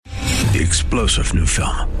The explosive new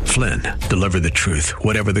film, Flynn, Deliver the Truth,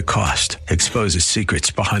 Whatever the Cost, exposes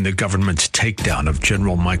secrets behind the government's takedown of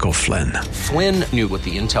General Michael Flynn. Flynn knew what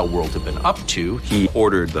the intel world had been up to. He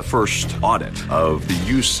ordered the first audit of the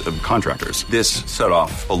use of contractors. This set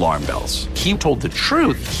off alarm bells. He told the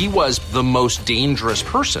truth. He was the most dangerous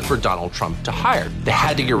person for Donald Trump to hire. They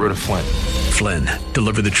had to get rid of Flynn. Flynn,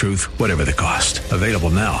 Deliver the Truth, Whatever the Cost. Available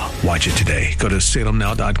now. Watch it today. Go to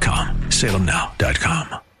salemnow.com.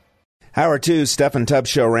 salemnow.com. Hour 2, Steffan Tubbs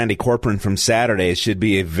Show, Randy Corporon from Saturdays. Should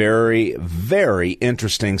be a very, very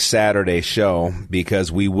interesting Saturday show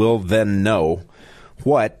because we will then know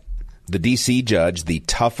what the D.C. judge, the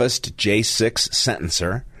toughest J6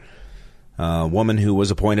 sentencer, a woman who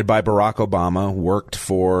was appointed by Barack Obama, worked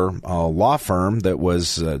for a law firm that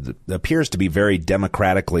was appears to be very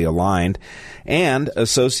democratically aligned and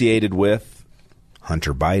associated with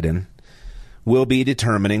Hunter Biden, will be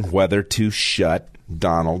determining whether to shut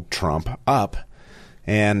Donald Trump up.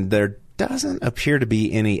 And there doesn't appear to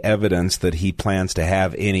be any evidence that he plans to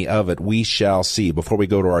have any of it. We shall see. Before we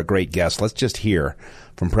go to our great guest, let's just hear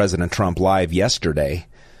from President Trump live yesterday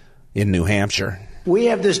in New Hampshire. We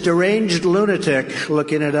have this deranged lunatic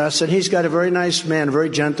looking at us, and he's got a very nice man, a very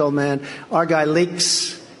gentle man. Our guy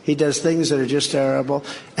leaks. He does things that are just terrible.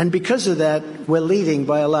 And because of that, we're leading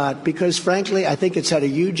by a lot. Because, frankly, I think it's had a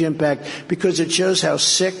huge impact because it shows how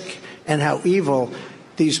sick and how evil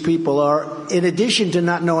these people are, in addition to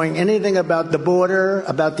not knowing anything about the border,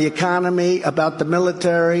 about the economy, about the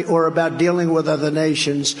military, or about dealing with other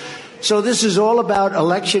nations. So this is all about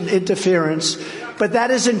election interference. But that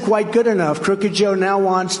isn't quite good enough. Crooked Joe now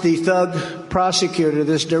wants the thug prosecutor,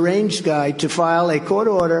 this deranged guy, to file a court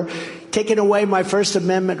order taking away my First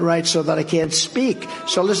Amendment rights so that I can't speak.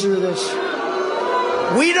 So listen to this.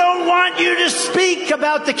 We don't want you to speak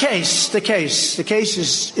about the case. The case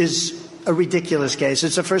is a ridiculous case.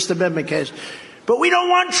 It's a First Amendment case. But we don't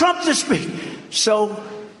want Trump to speak. So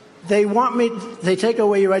they take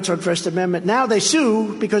away your rights on First Amendment. Now they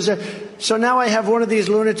sue because so now I have one of these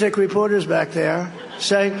lunatic reporters back there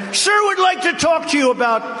saying, "Sir, would like to talk to you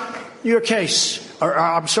about your case." Or,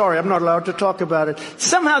 "I'm sorry, I'm not allowed to talk about it."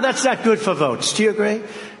 Somehow that's not good for votes. Do you agree?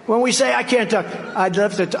 When we say I can't talk, I'd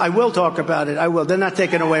love to. I will talk about it. I will. They're not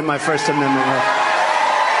taking away my First Amendment right.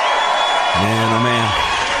 Man, oh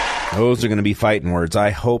man, those are going to be fighting words. I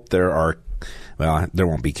hope there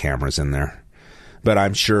won't be cameras in there, but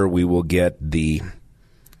I'm sure we will get the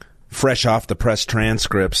fresh off the press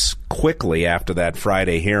transcripts quickly after that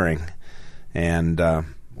Friday hearing. And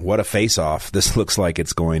what a face-off this looks like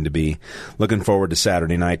it's going to be. Looking forward to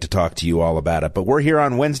Saturday night to talk to you all about it. But we're here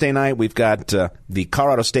on Wednesday night. We've got the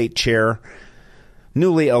Colorado State Chair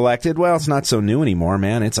newly elected. Well, it's not so new anymore,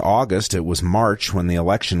 man. It's August. It was March when the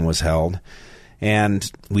election was held.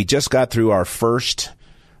 And we just got through our first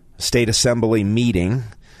State Assembly meeting,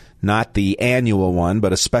 not the annual one,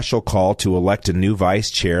 but a special call to elect a new vice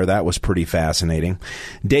chair. That was pretty fascinating.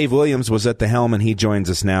 Dave Williams was at the helm, and he joins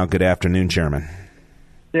us now. Good afternoon, Chairman.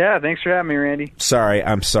 Yeah, thanks for having me, Randy.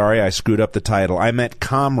 I'm sorry I screwed up the title. I meant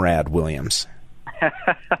Comrade Williams.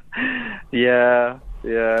 Yeah.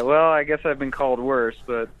 Well, I guess I've been called worse,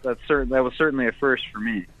 but that was certainly a first for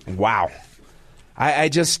me. Wow. I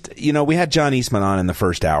just, we had John Eastman on in the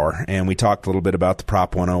first hour, and we talked a little bit about the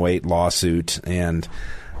Prop 108 lawsuit, and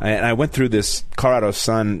I went through this Colorado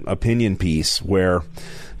Sun opinion piece where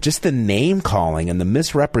just the name-calling and the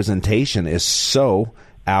misrepresentation is so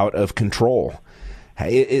out of control.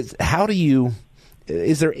 Is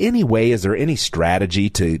there any strategy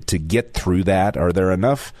to get through that? Are there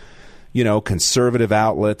enough, conservative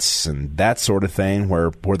outlets and that sort of thing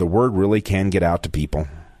where the word really can get out to people?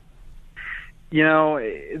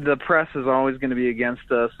 The press is always going to be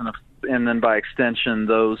against us, and then by extension,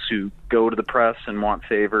 those who go to the press and want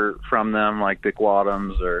favor from them, like Dick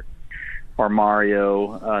Wadhams or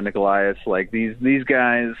Mario Nicolaitis, like these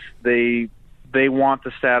guys, they want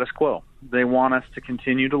the status quo. They want us to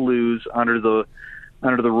continue to lose under the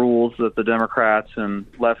rules that the Democrats and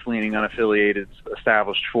left-leaning unaffiliated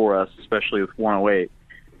established for us, especially with 108.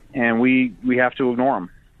 And we have to ignore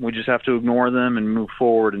them. We just have to ignore them and move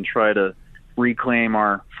forward and try to reclaim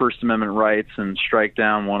our First Amendment rights and strike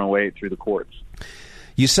down 108 through the courts.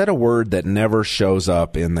 You said a word that never shows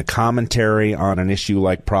up in the commentary on an issue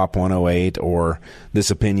like Prop 108 or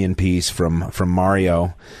this opinion piece from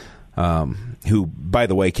Mario, who, by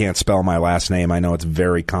the way, can't spell my last name. I know it's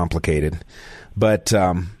very complicated. But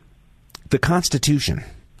the Constitution,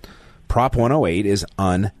 Prop 108, is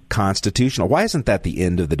unconstitutional. Why isn't that the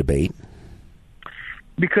end of the debate?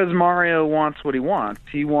 Because Mario wants what he wants.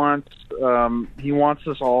 He wants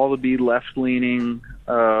us all to be left-leaning,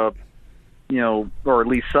 or at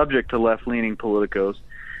least subject to left-leaning politicos,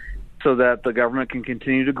 so that the government can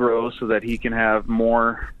continue to grow, so that he can have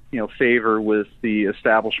more, favor with the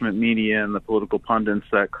establishment media and the political pundits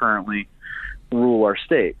that currently rule our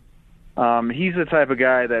state. He's the type of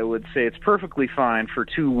guy that would say it's perfectly fine for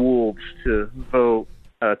two wolves to vote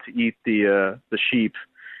to eat the sheep,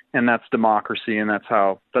 and that's democracy, and that's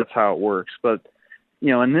how it works. But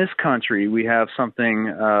in this country, we have something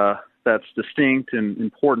that's distinct and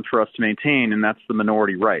important for us to maintain, and that's the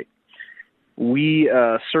minority right. We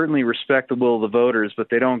certainly respect the will of the voters, but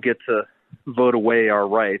they don't get to vote away our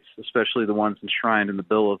rights, especially the ones enshrined in the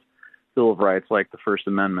Bill of Rights, like the First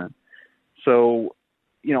Amendment. So,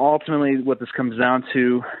 ultimately what this comes down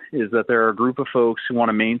to is that there are a group of folks who want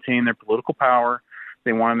to maintain their political power.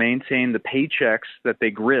 They want to maintain the paychecks that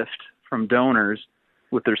they grift from donors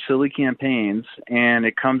with their silly campaigns, and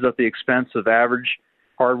it comes at the expense of average,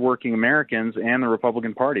 hardworking Americans and the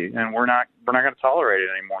Republican Party, and we're not going to tolerate it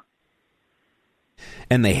anymore.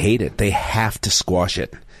 And they hate it. They have to squash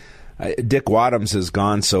it. Dick Wadhams has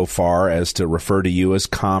gone so far as to refer to you as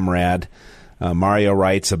comrade. Mario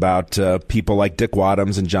writes about people like Dick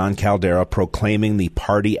Wadhams and John Caldera proclaiming the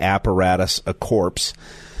party apparatus a corpse.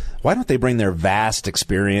 Why don't they bring their vast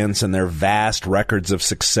experience and their vast records of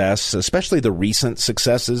success, especially the recent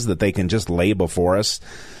successes that they can just lay before us,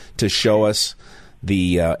 to show us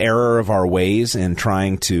the error of our ways in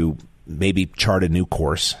trying to maybe chart a new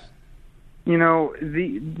course?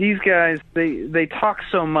 These guys, they talk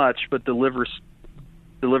so much but deliver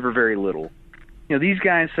very little. These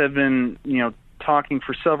guys have been, talking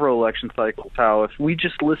for several election cycles how if we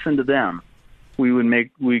just listen to them,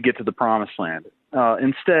 we get to the promised land.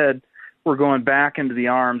 Instead, we're going back into the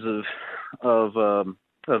arms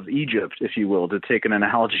of Egypt, if you will, to take an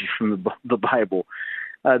analogy from the Bible.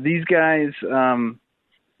 These guys,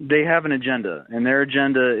 they have an agenda, and their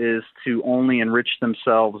agenda is to only enrich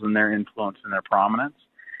themselves and their influence and their prominence.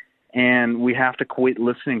 And we have to quit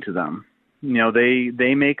listening to them.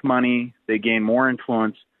 They make money, they gain more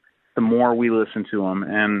influence the more we listen to them.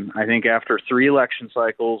 And I think after 3 election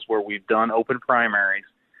cycles where we've done open primaries,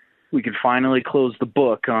 we can finally close the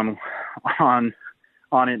book on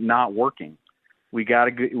it not working. We got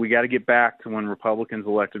to get back to when Republicans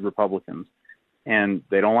elected Republicans, and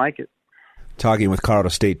they don't like it. Talking with Colorado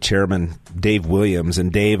State Chairman Dave Williams.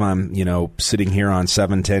 And Dave, I'm, sitting here on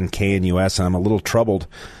 710 KNUS, and I'm a little troubled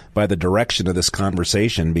by the direction of this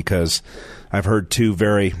conversation because I've heard 2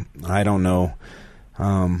 very,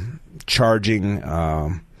 charging,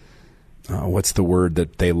 what's the word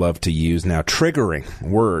that they love to use now? Triggering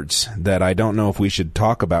words that I don't know if we should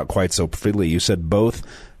talk about quite so freely. You said both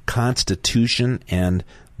Constitution and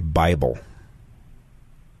Bible.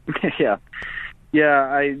 Yeah.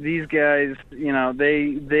 Yeah, these guys,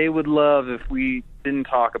 they would love if we didn't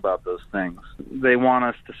talk about those things. They want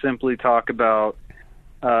us to simply talk about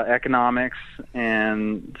economics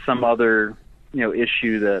and some other,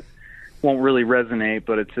 issue that won't really resonate,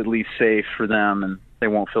 but it's at least safe for them and they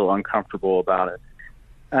won't feel uncomfortable about it.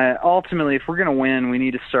 Ultimately, if we're going to win, we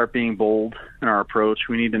need to start being bold in our approach.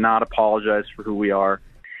 We need to not apologize for who we are.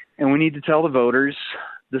 And we need to tell the voters,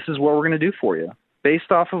 this is what we're going to do for you,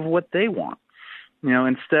 based off of what they want.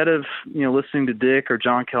 Instead of, listening to Dick or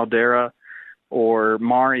John Caldera or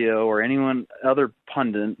Mario or anyone other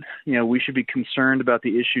pundit, we should be concerned about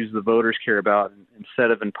the issues the voters care about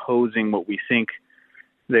instead of imposing what we think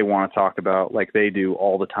they want to talk about like they do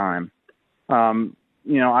all the time.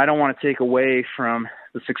 I don't want to take away from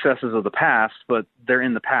the successes of the past, but they're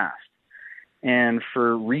in the past. And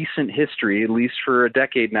for recent history, at least for a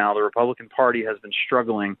decade now, the Republican Party has been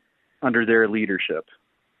struggling under their leadership.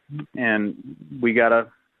 And we gotta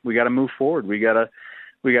move forward. We gotta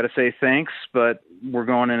say thanks, but we're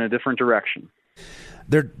going in a different direction.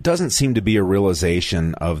 There doesn't seem to be a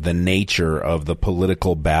realization of the nature of the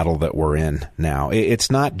political battle that we're in now.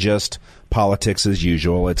 It's not just politics as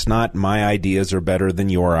usual. It's not my ideas are better than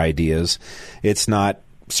your ideas. It's not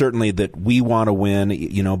certainly that we want to win,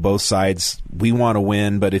 both sides, we want to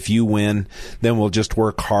win, but if you win, then we'll just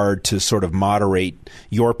work hard to sort of moderate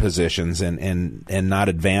your positions and not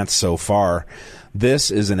advance so far. This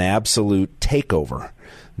is an absolute takeover.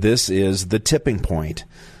 This is the tipping point.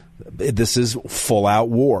 This is full-out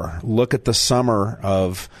war. Look at the summer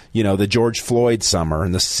of, the George Floyd summer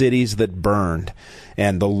and the cities that burned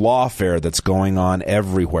and the lawfare that's going on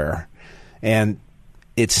everywhere. And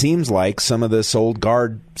it seems like some of this old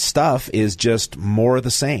guard stuff is just more of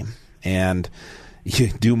the same. And you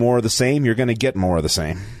do more of the same, you're going to get more of the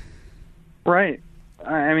same. Right.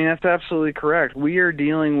 I mean, that's absolutely correct. We are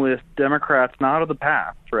dealing with Democrats not of the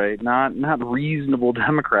past, right? Not reasonable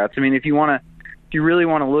Democrats. I mean, if you want to if you really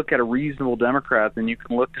want to look at a reasonable Democrat, then you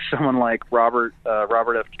can look to someone like Robert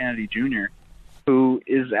F. Kennedy Jr., who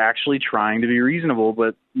is actually trying to be reasonable,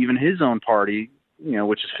 but even his own party,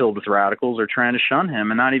 which is filled with radicals, are trying to shun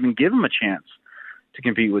him and not even give him a chance to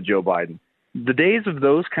compete with Joe Biden. The days of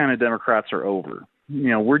those kind of Democrats are over.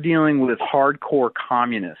 We're dealing with hardcore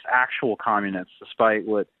communists, actual communists, despite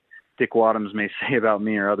what Dick Wadhams may say about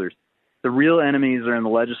me or others. The real enemies are in the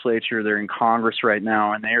legislature. They're in Congress right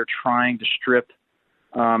now, and they are trying to strip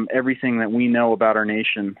everything that we know about our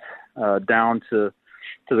nation down to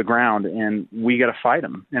the ground, and we got to fight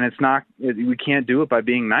them. And we can't do it by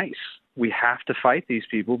being nice. We have to fight these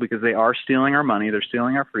people because they are stealing our money. They're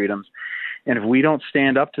stealing our freedoms. And if we don't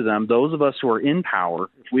stand up to them, those of us who are in power,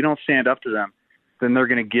 if we don't stand up to them, then they're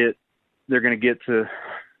going to get to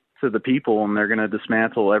the people, and they're going to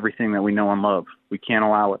dismantle everything that we know and love. We can't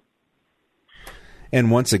allow it. And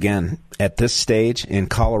once again, at this stage in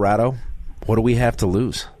Colorado, what do we have to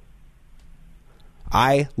lose?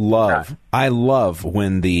 I love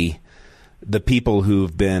when the people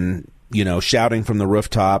who've been, shouting from the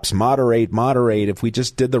rooftops, moderate, if we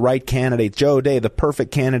just did the right candidate, Joe O'Dea, the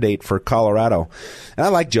perfect candidate for Colorado. And I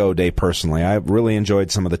like Joe O'Dea personally. I really enjoyed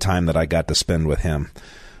some of the time that I got to spend with him.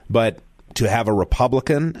 But to have a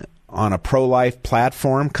Republican on a pro-life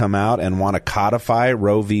platform come out and want to codify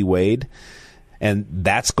Roe v. Wade, and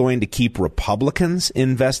that's going to keep Republicans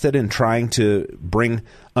invested in trying to bring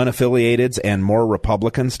unaffiliateds and more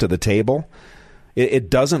Republicans to the table. It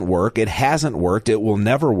doesn't work. It hasn't worked. It will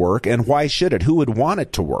never work. And why should it? Who would want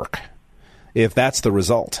it to work if that's the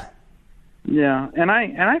result? Yeah, and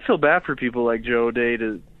I feel bad for people like Joe O'Dea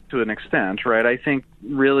to an extent, right? I think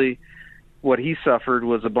really what he suffered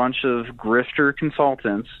was a bunch of grifter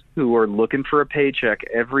consultants who are looking for a paycheck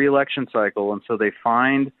every election cycle, and so they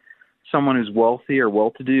find someone who's wealthy or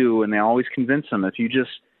well-to-do, and they always convince them, if you just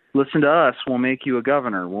listen to us, we'll make you a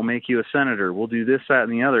governor, we'll make you a senator, we'll do this, that,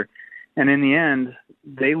 and the other. And in the end,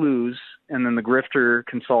 they lose, and then the grifter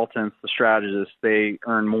consultants, the strategists, they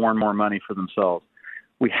earn more and more money for themselves.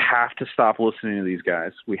 We have to stop listening to these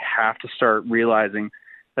guys. We have to start realizing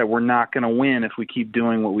that we're not going to win if we keep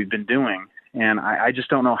doing what we've been doing. And I just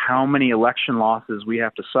don't know how many election losses we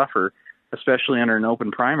have to suffer, especially under an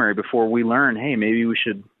open primary, before we learn, hey, maybe we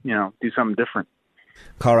should, do something different.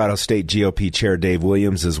 Colorado State GOP Chair Dave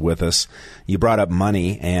Williams is with us. You brought up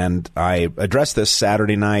money, and I addressed this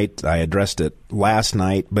Saturday night. I addressed it last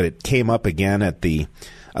night, but it came up again at the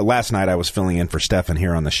last night I was filling in for Steffan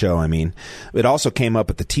here on the show. It also came up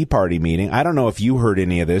at the Tea Party meeting. I don't know if you heard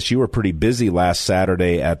any of this. You were pretty busy last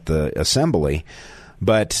Saturday at the assembly,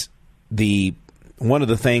 but one of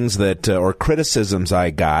the things that, or criticisms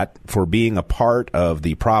I got for being a part of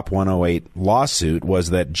the Prop 108 lawsuit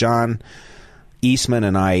was that John Eastman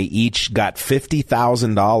and I each got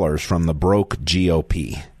 $50,000 from the broke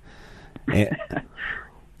GOP.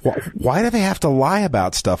 Why do they have to lie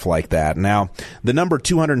about stuff like that? Now, the number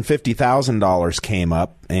 $250,000 came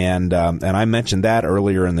up, and I mentioned that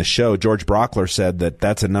earlier in the show. George Brockler said that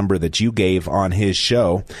that's a number that you gave on his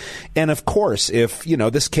show. And, of course, if,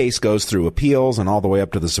 this case goes through appeals and all the way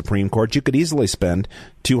up to the Supreme Court, you could easily spend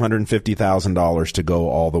 $250,000 to go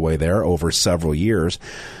all the way there over several years.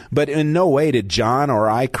 But in no way did John or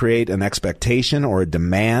I create an expectation or a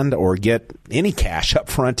demand or get any cash up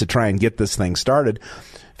front to try and get this thing started.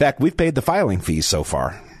 In fact, we've paid the filing fees so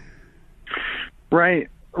far. Right.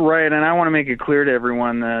 And I want to make it clear to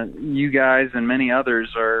everyone that you guys and many others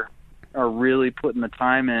are really putting the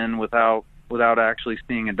time in without actually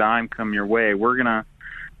seeing a dime come your way. We're going to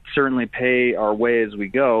certainly pay our way as we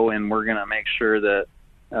go, and we're going to make sure that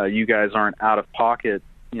you guys aren't out of pocket,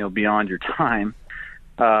 beyond your time.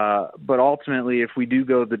 But ultimately, if we do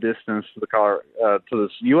go the distance to the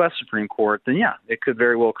U.S. Supreme Court, then yeah, it could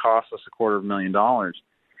very well cost us $250,000.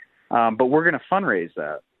 But we're going to fundraise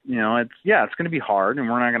that. It's going to be hard, and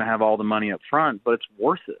we're not going to have all the money up front, but it's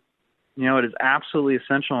worth it. It is absolutely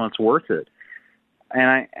essential, and it's worth it.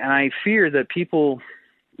 And I fear that people,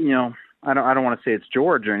 I don't want to say it's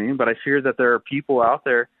George or anything, but I fear that there are people out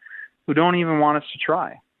there who don't even want us to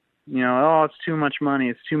try. It's too much money,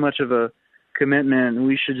 it's too much of a commitment, and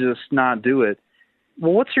we should just not do it.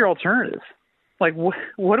 Well, what's your alternative? Like,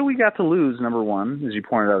 what do we got to lose, number one, as you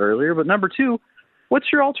pointed out earlier? But number two,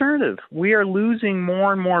 what's your alternative? We are losing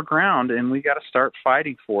more and more ground, and we got to start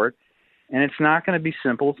fighting for it. And it's not going to be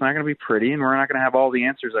simple. It's not going to be pretty, and we're not going to have all the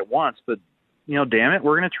answers at once. But, damn it,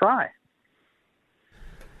 we're going to try.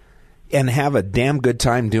 And have a damn good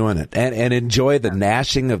time doing it, and enjoy the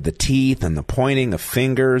gnashing of the teeth and the pointing of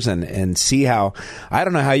fingers, and see how, I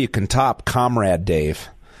don't know how you can top Comrade Dave,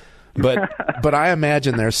 but I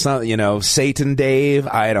imagine there's some, Satan Dave,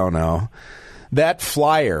 I don't know. That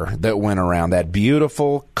flyer that went around, that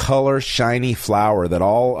beautiful color shiny flower that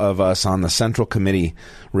all of us on the Central Committee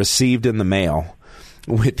received in the mail,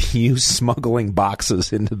 with you smuggling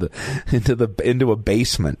boxes into a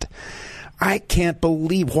basement. I can't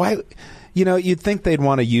believe why. You'd think they'd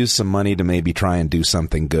want to use some money to maybe try and do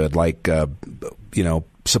something good, like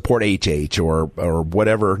support HH or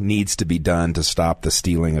whatever needs to be done to stop the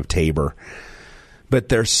stealing of Tabor. But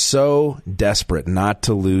they're so desperate not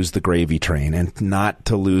to lose the gravy train and not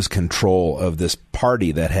to lose control of this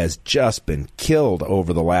party that has just been killed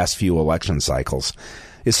over the last few election cycles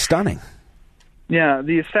is stunning. Yeah,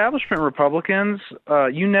 the establishment Republicans,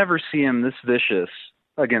 you never see them this vicious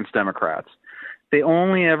against Democrats. They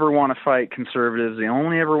only ever want to fight conservatives. They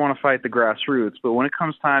only ever want to fight the grassroots. But when it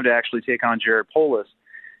comes time to actually take on Jared Polis,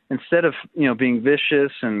 instead of being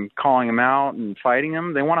vicious and calling him out and fighting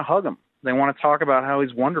him, they want to hug him. They want to talk about how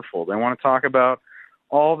he's wonderful. They want to talk about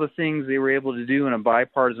all the things they were able to do in a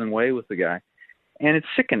bipartisan way with the guy. And it's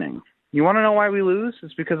sickening. You want to know why we lose?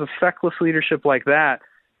 It's because of feckless leadership like that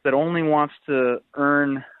only wants to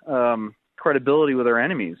earn credibility with our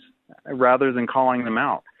enemies rather than calling them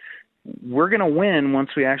out. We're going to win once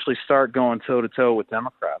we actually start going toe-to-toe with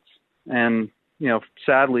Democrats. And,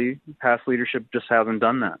 sadly, past leadership just hasn't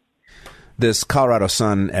done that. This Colorado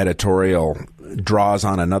Sun editorial draws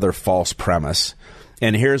on another false premise.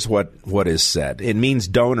 And here's what is said. It means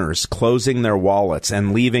donors closing their wallets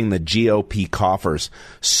and leaving the GOP coffers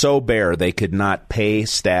so bare they could not pay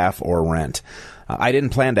staff or rent. I didn't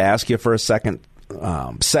plan to ask you for a second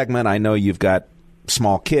segment. I know you've got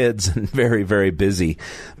small kids and very, very busy.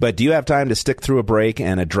 But do you have time to stick through a break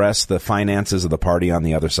and address the finances of the party on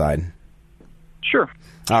the other side? Sure.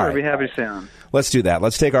 All right. I'd be happy to stay on. Let's do that.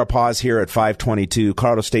 Let's take our pause here at 5:22.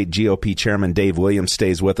 Colorado State GOP Chairman Dave Williams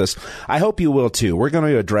stays with us. I hope you will, too. We're going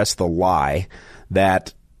to address the lie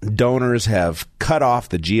that donors have cut off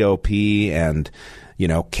the GOP and,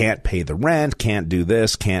 can't pay the rent, can't do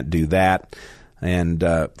this, can't do that, and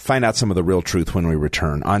find out some of the real truth when we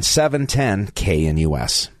return on 710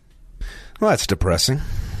 KNUS. Well, that's depressing.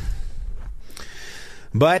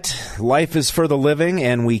 But life is for the living,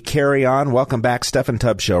 and we carry on. Welcome back, Steffan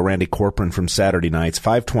Tubb Show. Randy Corporon from Saturday nights,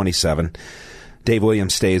 527. Dave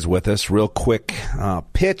Williams stays with us. Real quick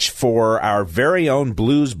pitch for our very own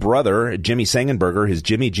blues brother, Jimmy Sengenberger, his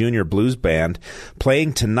Jimmy Jr. Blues Band,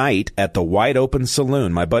 playing tonight at the Wide Open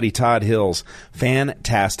Saloon. My buddy Todd Hill's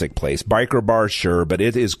fantastic place. Biker bar, sure, but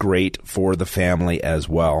it is great for the family as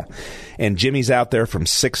well. And Jimmy's out there from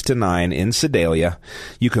 6 to 9 in Sedalia.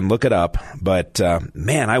 You can look it up. But,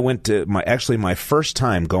 man, I went to my first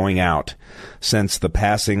time going out since the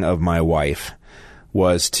passing of my wife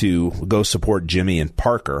was to go support Jimmy and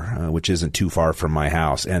Parker, which isn't too far from my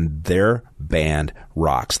house, and their band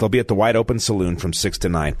rocks. They'll be at the Wide Open Saloon from 6 to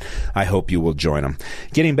 9. I hope you will join them.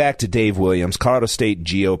 Getting back to Dave Williams, Colorado State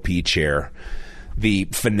GOP chair, the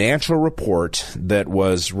financial report that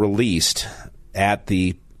was released at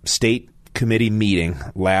the state committee meeting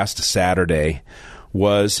last Saturday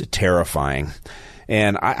was terrifying.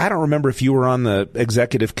 And I don't remember if you were on the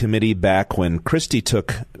executive committee back when Christie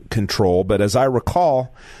took control, but as I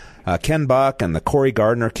recall, Ken Buck and the Cory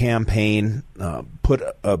Gardner campaign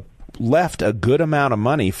left a good amount of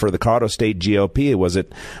money for the Colorado State GOP. Was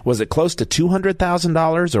it close to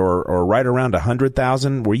 $200,000 or right around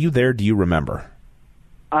 $100,000? Were you there? Do you remember?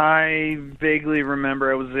 I vaguely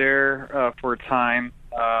remember I was there for a time.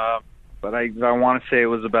 But I want to say it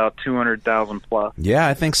was about $200,000 plus. Yeah,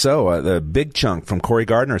 I think so. The big chunk from Cory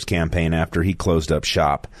Gardner's campaign after he closed up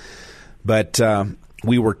shop. But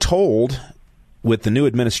we were told with the new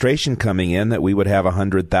administration coming in that we would have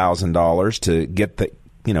 $100,000 to get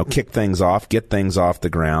kick things off, get things off the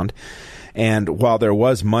ground. And while there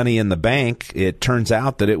was money in the bank, it turns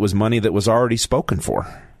out that it was money that was already spoken for.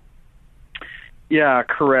 Yeah,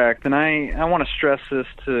 correct. And I want to stress this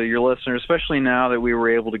to your listeners, especially now that we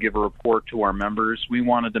were able to give a report to our members. We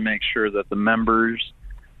wanted to make sure that the members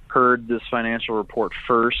heard this financial report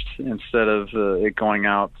first instead of it going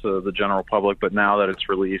out to the general public. But now that it's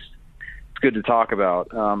released, it's good to talk about.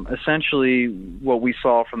 Essentially, what we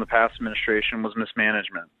saw from the past administration was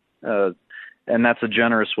mismanagement, and that's a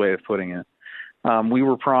generous way of putting it. We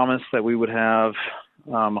were promised that we would have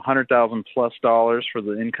 $100,000 plus for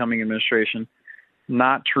the incoming administration.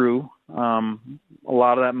 Not true. A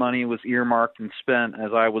lot of that money was earmarked and spent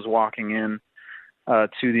as I was walking in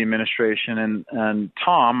to the administration. And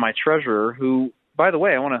Tom, my treasurer, who, by the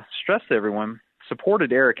way, I want to stress to everyone,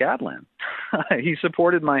 supported Eric Adland. He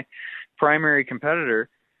supported my primary competitor,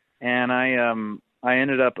 and I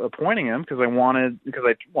ended up appointing him because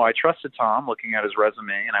I trusted Tom, looking at his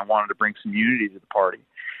resume, and I wanted to bring some unity to the party.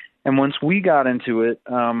 And once we got into it,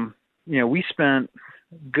 we spent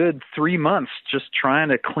good 3 months just trying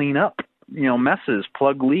to clean up, messes,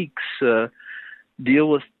 plug leaks, deal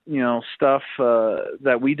with, stuff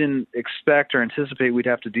that we didn't expect or anticipate we'd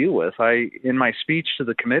have to deal with. In my speech to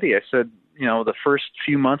the committee, I said, the first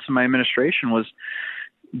few months of my administration was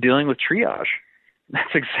dealing with triage.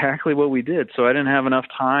 That's exactly what we did. So I didn't have enough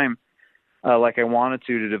time like I wanted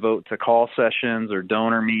to devote to call sessions or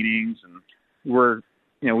donor meetings. And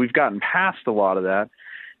we've gotten past a lot of that.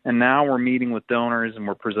 And now we're meeting with donors and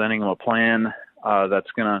we're presenting them a plan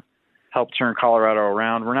that's going to help turn Colorado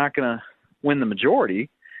around. We're not going to win the majority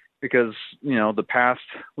because, the past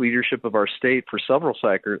leadership of our state for several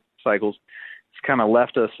cycles has kind of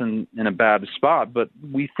left us in a bad spot, but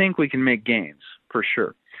we think we can make gains for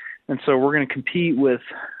sure. And so we're going to compete with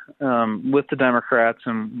the Democrats,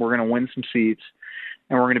 and we're going to win some seats,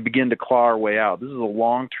 and we're going to begin to claw our way out. This is a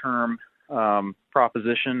long-term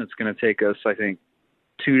proposition. It's going to take us, I think,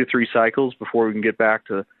 2 to 3 cycles before we can get back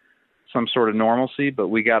to some sort of normalcy, but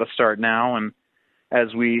we got to start now. And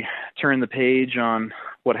as we turn the page on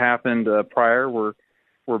what happened prior,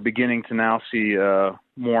 we're beginning to now see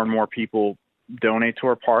more and more people donate to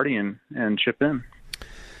our party and chip in.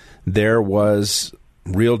 There was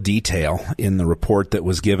real detail in the report that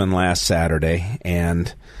was given last Saturday,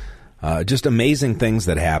 and just amazing things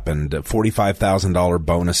that happened. $45,000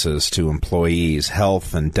 bonuses to employees,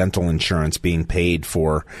 health and dental insurance being paid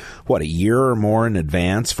for, a year or more in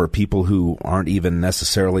advance for people who aren't even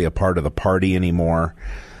necessarily a part of the party anymore.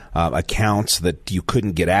 Accounts that you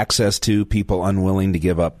couldn't get access to, people unwilling to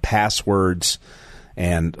give up passwords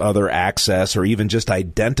and other access or even just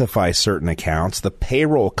identify certain accounts. The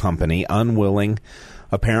payroll company unwilling,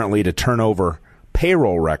 apparently, to turn over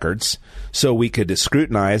payroll records so we could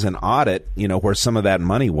scrutinize and audit, where some of that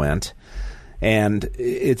money went. And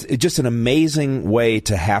it's just an amazing way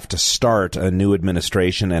to have to start a new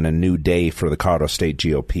administration and a new day for the Colorado State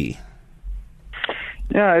GOP.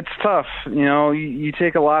 Yeah, it's tough. You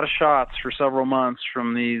take a lot of shots for several months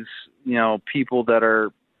from these, people that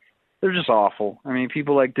they're just awful. I mean,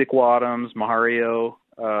 people like Dick Wadhams, Mahario,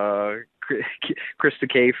 Krista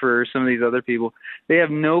Kafer, some of these other people, they have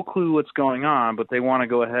no clue what's going on, but they want to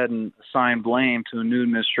go ahead and assign blame to a new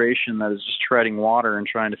administration that is just treading water and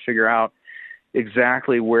trying to figure out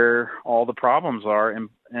exactly where all the problems are and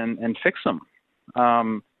fix them.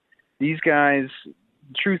 These guys,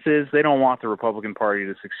 the truth is, they don't want the Republican Party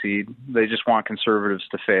to succeed. They just want conservatives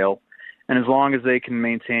to fail. And as long as they can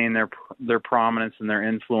maintain their prominence and their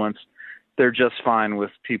influence, they're just fine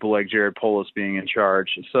with people like Jared Polis being in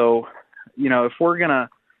charge. So, if we're gonna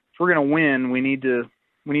win, we need to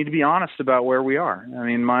be honest about where we are. I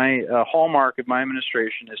mean, my hallmark of my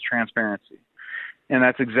administration is transparency, and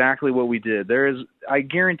that's exactly what we did. I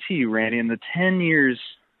guarantee you, Randy, in the 10 years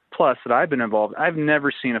plus that I've been involved, I've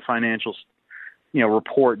never seen a financial,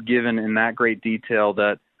 report given in that great detail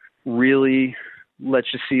that really lets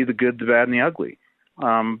you see the good, the bad, and the ugly.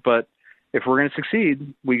 But if we're going to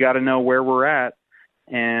succeed, we got to know where we're at,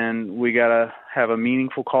 and we got to have a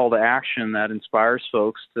meaningful call to action that inspires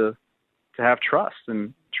folks to have trust,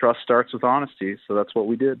 and trust starts with honesty. So that's what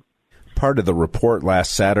we did. Part of the report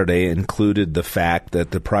last Saturday included the fact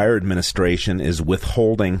that the prior administration is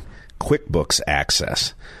withholding QuickBooks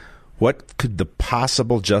access. What could the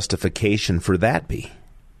possible justification for that be?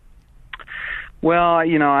 Well,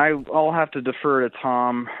 I'll have to defer to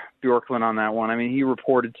Tom Bjorklund on that one. I mean, he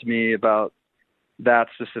reported to me about that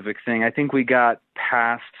specific thing. I think we got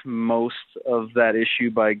past most of that issue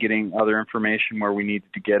by getting other information where we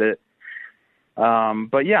needed to get it.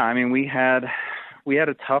 But yeah, I mean, we had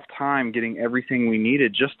a tough time getting everything we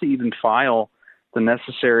needed just to even file the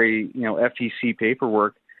necessary, FEC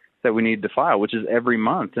paperwork that we need to file, which is every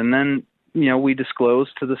month. And then, we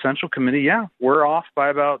disclosed to the Central Committee, we're off by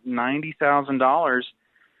about $90,000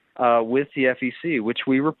 with the FEC, which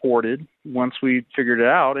we reported once we figured it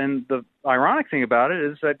out. And the ironic thing about it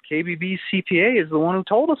is that KBB's CPA is the one who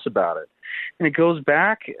told us about it. And it goes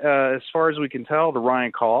back, as far as we can tell, to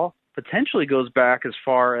Ryan Call, potentially goes back as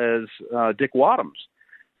far as Dick Wadhams.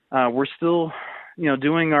 We're still,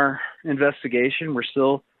 doing our investigation. We're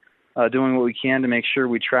still doing what we can to make sure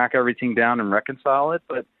we track everything down and reconcile it.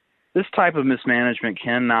 But this type of mismanagement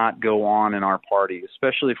cannot go on in our party,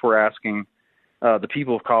 especially if we're asking the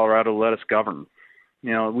people of Colorado to let us govern.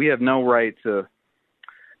 We have no right to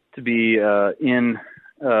be in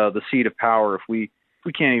the seat of power if we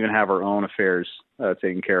can't even have our own affairs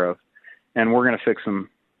taken care of. And we're going to fix them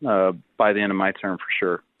by the end of my term for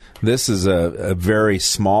sure. This is a very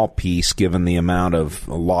small piece given the amount of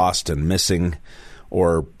lost and missing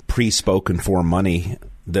or pre-spoken for money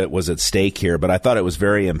that was at stake here, but I thought it was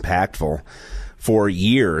very impactful. For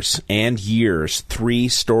years and years, 3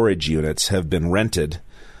 storage units have been rented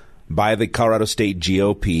by the Colorado State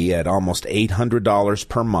GOP at almost $800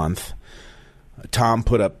 per month. Tom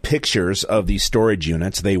put up pictures of these storage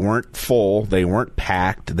units. They weren't full. They weren't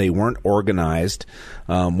packed. They weren't organized.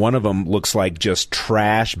 One of them looks like just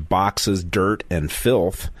trash, boxes, dirt, and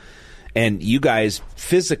filth. And you guys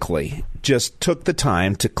physically just took the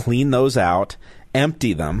time to clean those out,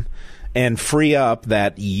 empty them, and free up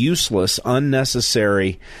that useless,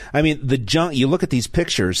 unnecessary. I mean, the junk. You look at these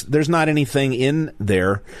pictures, there's not anything in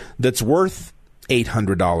there that's worth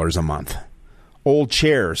 $800 a month. Old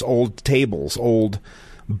chairs, old tables, old,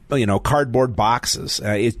 cardboard boxes,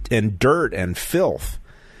 and dirt and filth.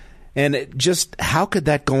 And it just, how could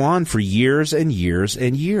that go on for years and years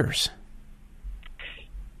and years?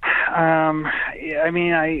 A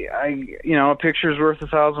picture's worth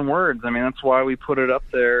 1,000 words. I mean, that's why we put it up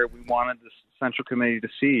there. We wanted the Central Committee to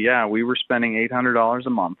see, we were spending $800 a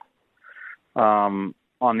month on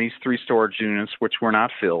these 3 storage units, which were not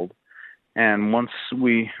filled. And once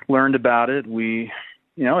we learned about it,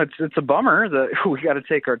 it's a bummer that we got to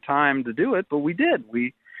take our time to do it, but we did.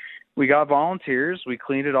 We got volunteers, we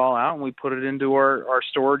cleaned it all out, and we put it into our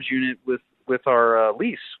storage unit with our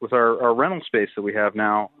lease, with our rental space that we have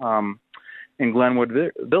now in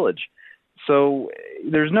Glenwood Village. So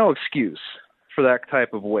there's no excuse for that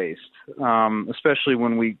type of waste, especially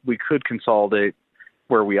when we could consolidate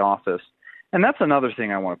where we office. And that's another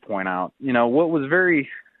thing I want to point out. What was very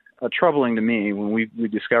troubling to me when we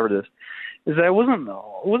discovered this is that it wasn't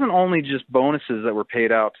only just bonuses that were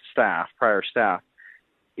paid out to staff, prior staff.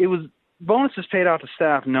 It was bonuses paid out to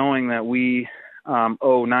staff knowing that we owe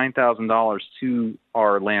 $9,000 to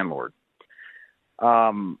our landlord.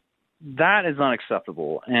 That is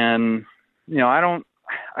unacceptable. And, I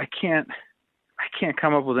can't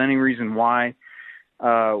come up with any reason why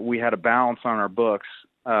we had a balance on our books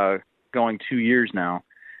going 2 years now.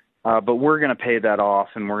 But we're going to pay that off,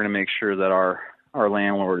 and we're going to make sure that our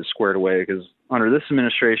landlord is squared away, because under this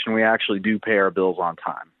administration, we actually do pay our bills on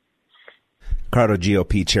time. Colorado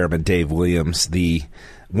GOP Chairman Dave Williams,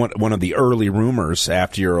 one of the early rumors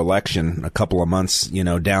after your election, a couple of months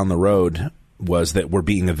down the road, was that we're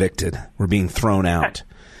being evicted, we're being thrown out.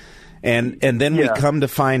 And then we come to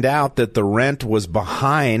find out that the rent was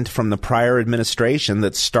behind from the prior administration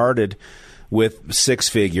that started with 6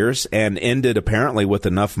 figures and ended apparently with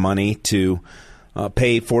enough money to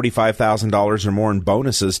pay $45,000 or more in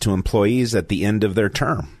bonuses to employees at the end of their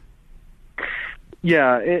term.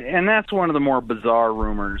 Yeah, and that's one of the more bizarre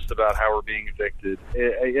rumors about how we're being evicted.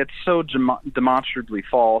 It's so demonstrably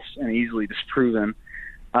false and easily disproven.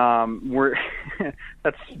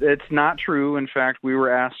 It's not true. In fact, we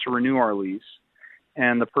were asked to renew our lease,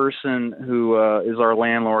 and the person who is our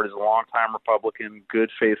landlord is a longtime Republican,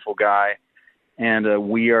 good, faithful guy, and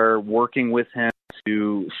we are working with him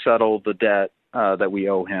to settle the debt that we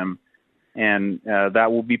owe him, and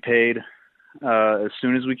that will be paid as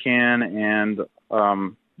soon as we can, and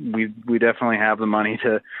we definitely have the money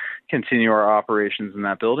to continue our operations in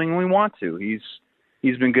that building, and we want to. He's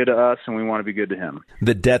been good to us, and we want to be good to him.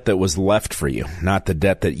 The debt that was left for you, not the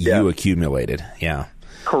debt that you accumulated. Yeah.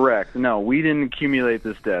 Correct. No, we didn't accumulate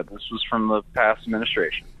this debt. This was from the past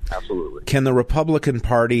administration. Absolutely. Can the Republican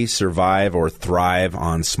Party survive or thrive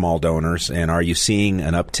on small donors, and are you seeing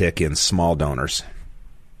an uptick in small donors?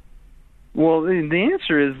 Well, the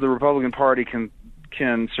answer is the Republican Party can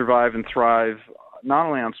survive and thrive not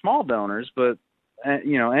only on small donors, but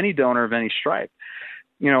any donor of any stripe.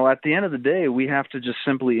 At the end of the day, we have to just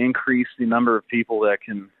simply increase the number of people that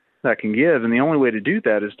can give, and the only way to do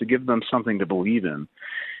that is to give them something to believe in.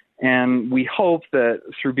 And we hope that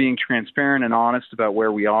through being transparent and honest about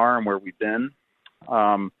where we are and where we've been,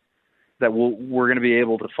 that we're going to be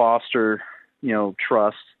able to foster,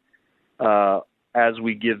 trust as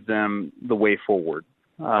we give them the way forward.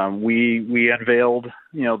 We unveiled,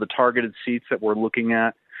 the targeted seats that we're looking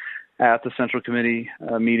at the Central Committee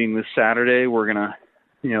meeting this Saturday. We're going to,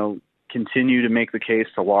 continue to make the case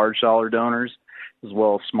to large dollar donors as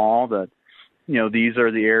well as small, that, these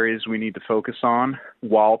are the areas we need to focus on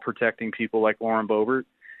while protecting people like Lauren Boebert.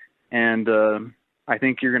 And I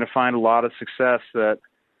think you're going to find a lot of success that,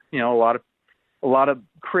 a lot of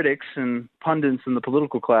critics and pundits in the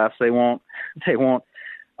political class, they won't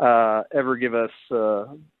ever give us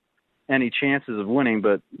any chances of winning.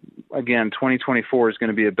 But again, 2024 is going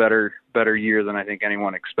to be a better year than I think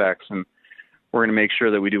anyone expects, and we're going to make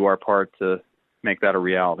sure that we do our part to make that a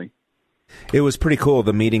reality. It was pretty cool.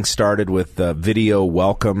 The meeting started with video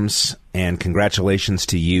welcomes and congratulations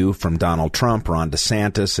to you from Donald Trump, Ron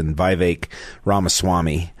DeSantis, and Vivek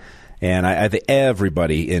Ramaswamy. And I think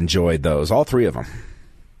everybody enjoyed those, all three of them.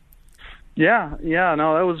 Yeah,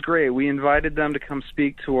 no, that was great. We invited them to come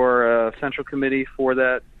speak to our Central Committee for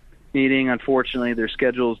that meeting. Unfortunately, their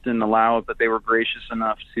schedules didn't allow it, but they were gracious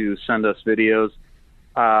enough to send us videos.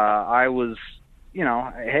 I was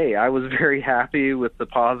very happy with the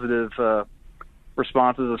positive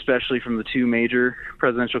responses, especially from the two major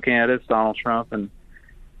presidential candidates, Donald Trump and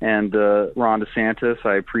Ron DeSantis.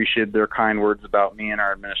 I appreciated their kind words about me and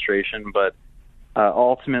our administration, but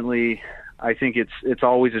ultimately, I think it's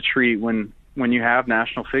always a treat when you have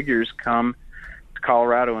national figures come to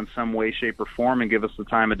Colorado in some way, shape, or form and give us the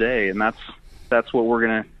time of day, and that's what we're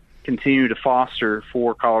going to continue to foster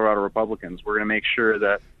for Colorado Republicans. We're going to make sure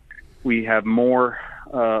that we have more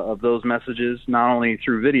of those messages, not only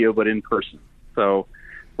through video but in person. So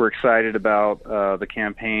we're excited about the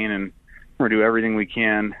campaign, and we're going to do everything we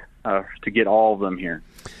can to get all of them here.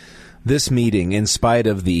 This meeting, in spite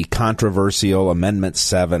of the controversial Amendment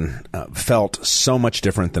 7, felt so much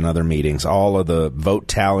different than other meetings. All of the vote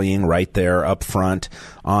tallying right there up front,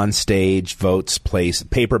 on stage, votes placed,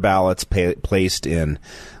 paper ballots placed in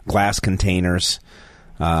glass containers.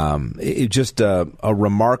 Just a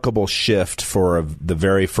remarkable shift for the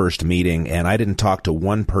very first meeting, and I didn't talk to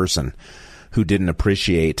one person who didn't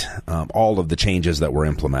appreciate all of the changes that were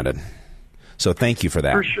implemented. So thank you for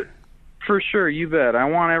that. For sure, you bet. I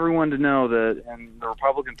want everyone to know that in the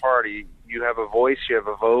Republican Party, you have a voice, you have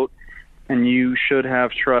a vote, and you should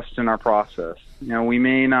have trust in our process. You know, we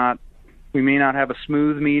may not have a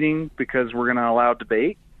smooth meeting because we're going to allow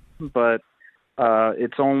debate, but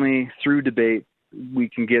it's only through debate we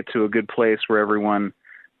can get to a good place where everyone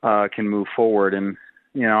can move forward. And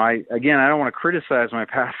you know, I don't want to criticize my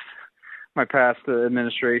past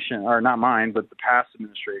administration, or not mine, but the past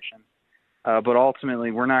administration. But ultimately,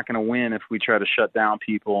 we're not going to win if we try to shut down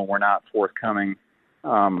people and we're not forthcoming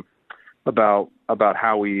about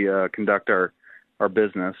how we conduct our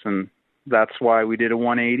business. And that's why we did a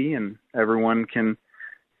 180, and everyone can,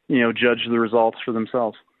 judge the results for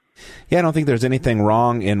themselves. Yeah, I don't think there's anything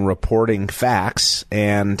wrong in reporting facts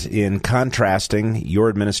and in contrasting your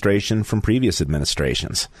administration from previous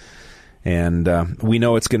administrations. And we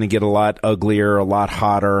know it's going to get a lot uglier, a lot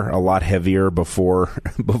hotter, a lot heavier before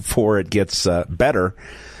it gets better.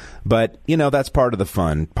 But, that's part of the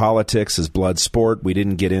fun. Politics is blood sport. We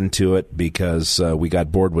didn't get into it because we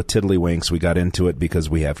got bored with tiddlywinks. We got into it because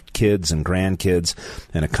we have kids and grandkids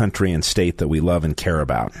and a country and state that we love and care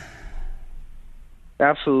about.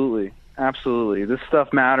 Absolutely. Absolutely. This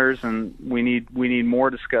stuff matters, and we need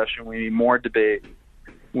more discussion. We need more debate.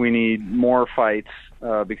 We need more fights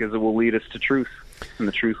because it will lead us to truth, and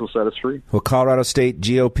the truth will set us free. Well, Colorado State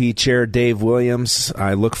GOP Chair Dave Williams,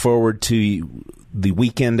 I look forward to the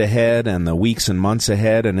weekend ahead and the weeks and months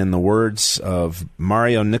ahead, and in the words of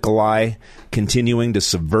Mario Nicolai, continuing to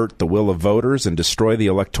subvert the will of voters and destroy the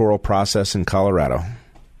electoral process in Colorado.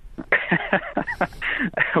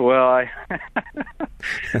 Well,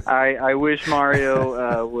 I wish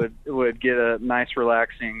Mario would get a nice,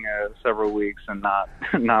 relaxing several weeks and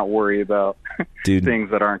not worry about things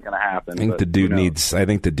that aren't going to happen. I think the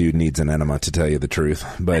dude needs an enema, to tell you the truth.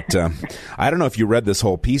 But I don't know if you read this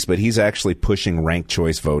whole piece, but he's actually pushing ranked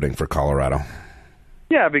choice voting for Colorado.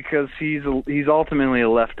 Yeah, because he's ultimately a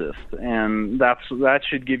leftist, and that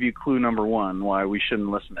should give you clue number one why we shouldn't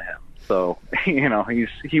listen to him. So,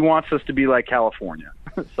 he wants us to be like California.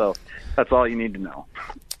 So that's all you need to know.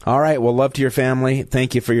 All right. Well, love to your family.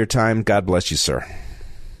 Thank you for your time. God bless you, sir.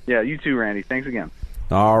 Yeah, you too, Randy. Thanks again.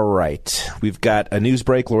 All right. We've got a news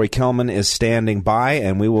break. Lori Kelman is standing by,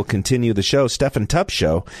 and we will continue the show, Steffan Tubbs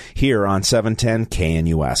Show, here on 710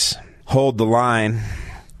 KNUS. Hold the line,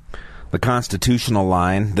 the constitutional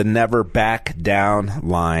line, the never back down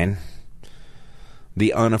line,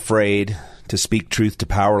 the unafraid to speak truth to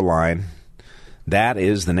power line. That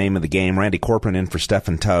is the name of the game. Randy Corporon in for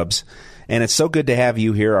Steffan Tubbs. And it's so good to have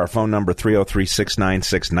you here. Our phone number,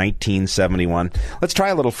 303-696-1971. Let's try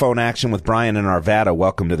a little phone action with Brian in Arvada.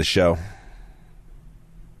 Welcome to the show.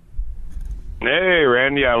 Hey,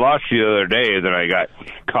 Randy, I lost you the other day. Then I got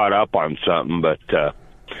caught up on something. But,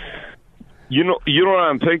 you know what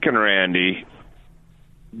I'm thinking, Randy?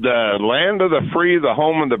 The land of the free, the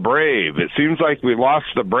home of the brave. It seems like we lost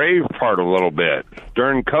the brave part a little bit.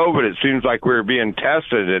 During COVID, it seems like we were being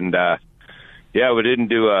tested, and, we didn't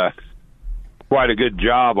do quite a good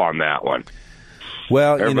job on that one.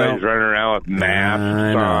 Well, everybody's running around with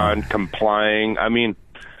masks on, complying. I mean,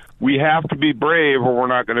 we have to be brave or we're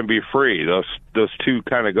not going to be free. Those two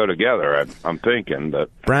kind of go together, I'm thinking. But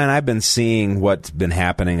Brian, I've been seeing what's been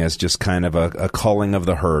happening as just kind of a culling of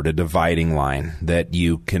the herd, a dividing line, that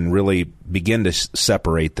you can really begin to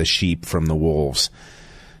separate the sheep from the wolves.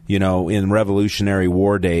 You know, in Revolutionary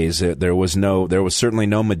War days, there was certainly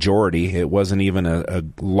no majority. It wasn't even a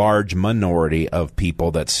large minority of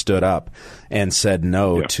people that stood up and said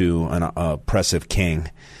no to an oppressive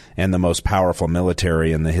king and the most powerful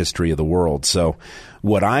military in the history of the world. So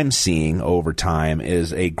what I'm seeing over time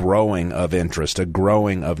is a growing of interest, a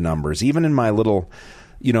growing of numbers. Even in my little,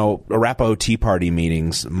 Arapaho Tea Party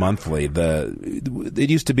meetings monthly, it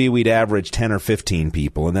used to be we'd average 10 or 15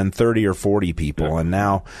 people and then 30 or 40 people. And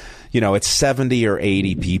now, it's 70 or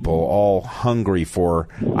 80 people all hungry for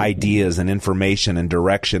ideas and information and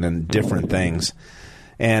direction and different things.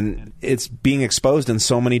 And it's being exposed in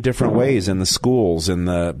so many different ways in the schools and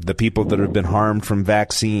the people that have been harmed from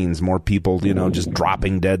vaccines, more people, just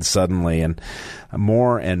dropping dead suddenly, and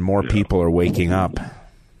more people are waking up.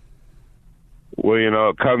 Well,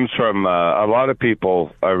 it comes from a lot of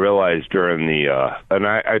people. I realized during and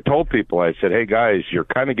I told people, I said, hey, guys, you're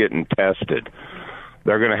kind of getting tested.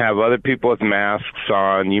 They're going to have other people with masks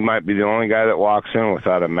on. You might be the only guy that walks in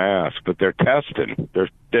without a mask, but they're testing.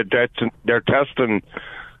 They're testing.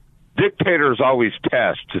 Dictators always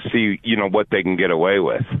test to see, what they can get away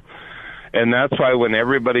with. And that's why when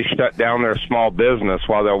everybody shut down their small business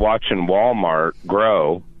while they're watching Walmart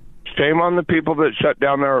grow, shame on the people that shut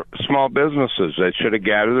down their small businesses. They should have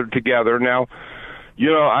gathered together. Now,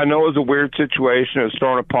 I know it was a weird situation. It was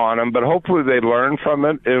thrown upon them, but hopefully they learn from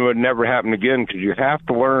it. It would never happen again, because you have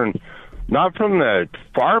to learn, not from the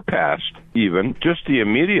far past even, just the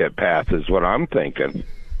immediate path is what I'm thinking.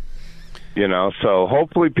 So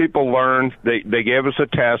hopefully people learned. They gave us a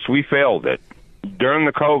test. We failed it. During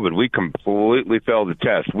the COVID, we completely failed the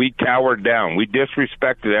test. We cowered down. We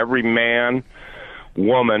disrespected every man,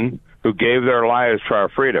 woman who gave their lives for our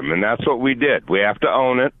freedom, and that's what we did. We have to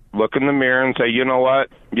own it, look in the mirror and say, you know what?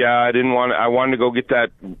 Yeah, I wanted to go get that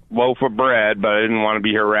loaf of bread, but I didn't want to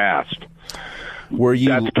be harassed.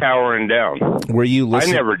 That's cowering down. Were you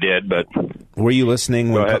listening? I never did, but were you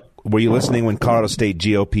listening when Colorado State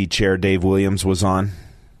GOP Chair Dave Williams was on?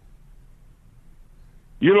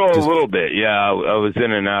 A little bit, yeah. I was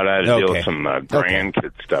in and out. I had to deal with some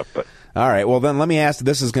grandkid stuff, but. All right. Well, then let me ask.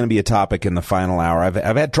 This is going to be a topic in the final hour. I've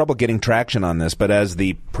had trouble getting traction on this, but as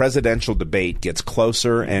the presidential debate gets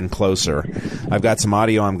closer and closer, I've got some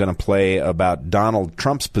audio I'm going to play about Donald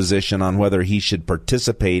Trump's position on whether he should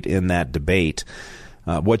participate in that debate.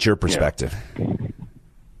 What's your perspective?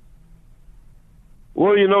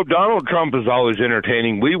 Well, Donald Trump is always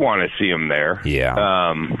entertaining. We want to see him there.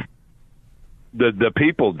 Yeah. The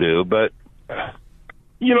people do, but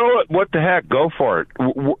you know what? What the heck? Go for it.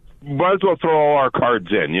 Might as well throw all our cards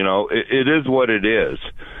in. It is what it is.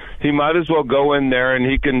 He might as well go in there, and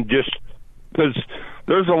he can because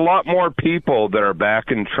there's a lot more people that are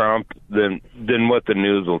backing Trump than what the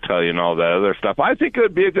news will tell you and all that other stuff. I think it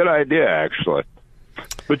would be a good idea, actually.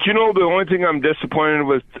 But the only thing I'm disappointed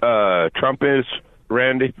with Trump is,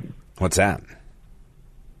 Randy. What's that?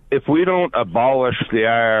 If we don't abolish the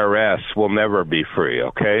IRS, we'll never be free,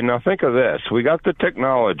 okay? Now think of this. We got the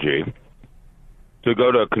technology to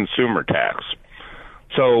go to a consumer tax.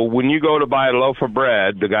 So when you go to buy a loaf of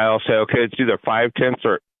bread, the guy will say, okay, it's either 5 cents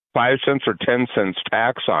or 10 cents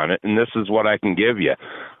tax on it, and this is what I can give you.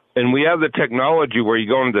 And we have the technology where you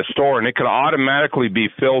go into the store, and it can automatically be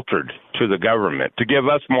filtered to the government to give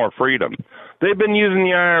us more freedom. They've been using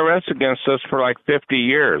the IRS against us for like 50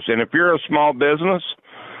 years. And if you're a small business,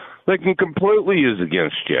 they can completely use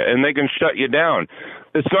against you, and they can shut you down.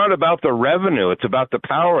 It's not about the revenue. It's about the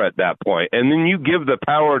power at that point. And then you give the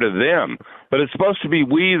power to them. But it's supposed to be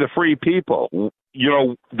we, the free people.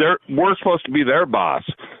 We're supposed to be their boss.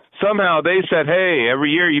 Somehow they said, hey,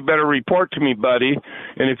 every year you better report to me, buddy.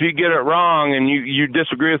 And if you get it wrong and you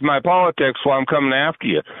disagree with my politics, well, I'm coming after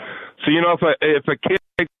you. So, if a kid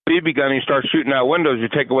takes a BB gun and he starts shooting out windows, you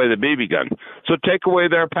take away the BB gun. So take away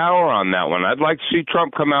their power on that one. I'd like to see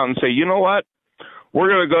Trump come out and say, you know what? We're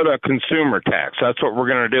going to go to a consumer tax. That's what we're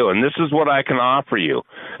going to do. And this is what I can offer you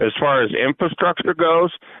as far as infrastructure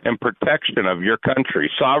goes and protection of your country,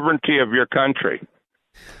 sovereignty of your country.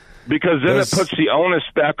 Because then it puts the onus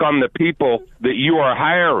back on the people that you are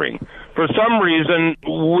hiring. For some reason,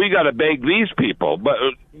 we got to beg these people, but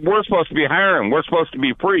we're supposed to be hiring. We're supposed to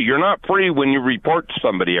be free. You're not free when you report to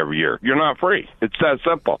somebody every year. You're not free. It's that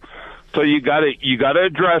simple. So you got to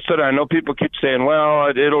address it. I know people keep saying, "Well,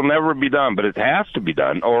 it'll never be done," but it has to be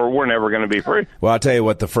done, or we're never going to be free. Well, I'll tell you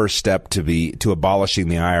what the first step to abolishing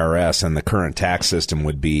the IRS and the current tax system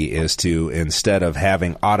would be is to, instead of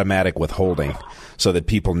having automatic withholding, so that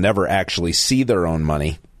people never actually see their own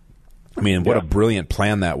money. I mean, what a brilliant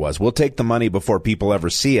plan that was. We'll take the money before people ever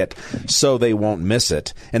see it so they won't miss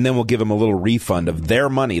it, and then we'll give them a little refund of their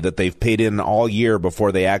money that they've paid in all year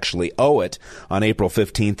before they actually owe it on April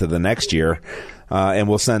 15th of the next year, and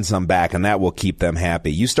we'll send some back, and that will keep them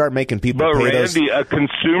happy. You start making people pay those... But, Randy, a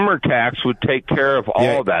consumer tax would take care of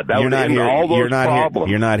all of that. That would end all those problems.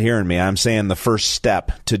 You're not hearing me. I'm saying the first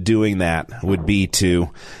step to doing that would be to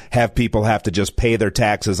have people have to just pay their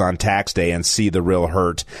taxes on tax day and see the real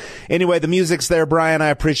hurt. Anyway, the music's there, Brian. I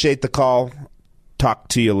appreciate the call. Talk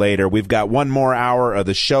to you later. We've got one more hour of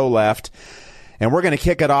the show left, and we're going to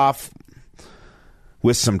kick it off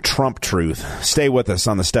with some Trump truth. Stay with us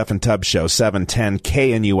on the Steffan Tubbs Show, 710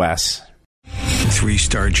 KNUS.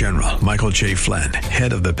 3-star General Michael J. Flynn,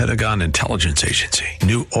 head of the Pentagon Intelligence Agency,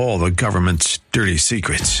 knew all the government's dirty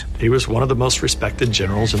secrets. He was one of the most respected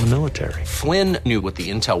generals in the military. Flynn knew what the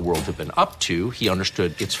intel world had been up to. He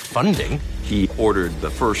understood its funding. He ordered the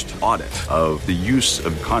first audit of the use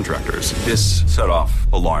of contractors. This set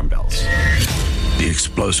off alarm bells. The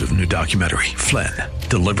explosive new documentary, Flynn,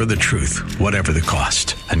 Deliver the Truth, Whatever the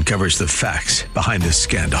Cost, uncovers the facts behind this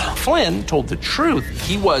scandal. Flynn told the truth.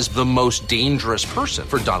 He was the most dangerous person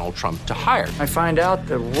for Donald Trump to hire. I find out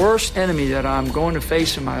the worst enemy that I'm going to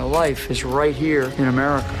face in my life is right here in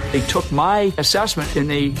America. They took my assessment and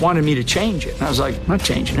they wanted me to change it. And I was like, I'm not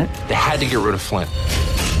changing it. They had to get rid of Flynn.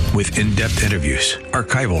 With in-depth interviews,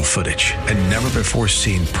 archival footage, and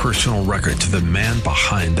never-before-seen personal records of the man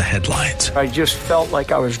behind the headlines. I just felt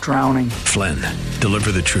like I was drowning. Flynn,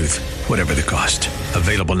 Deliver the Truth, Whatever the Cost.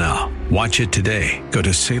 Available now. Watch it today. Go to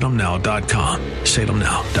salemnow.com.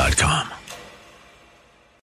 salemnow.com.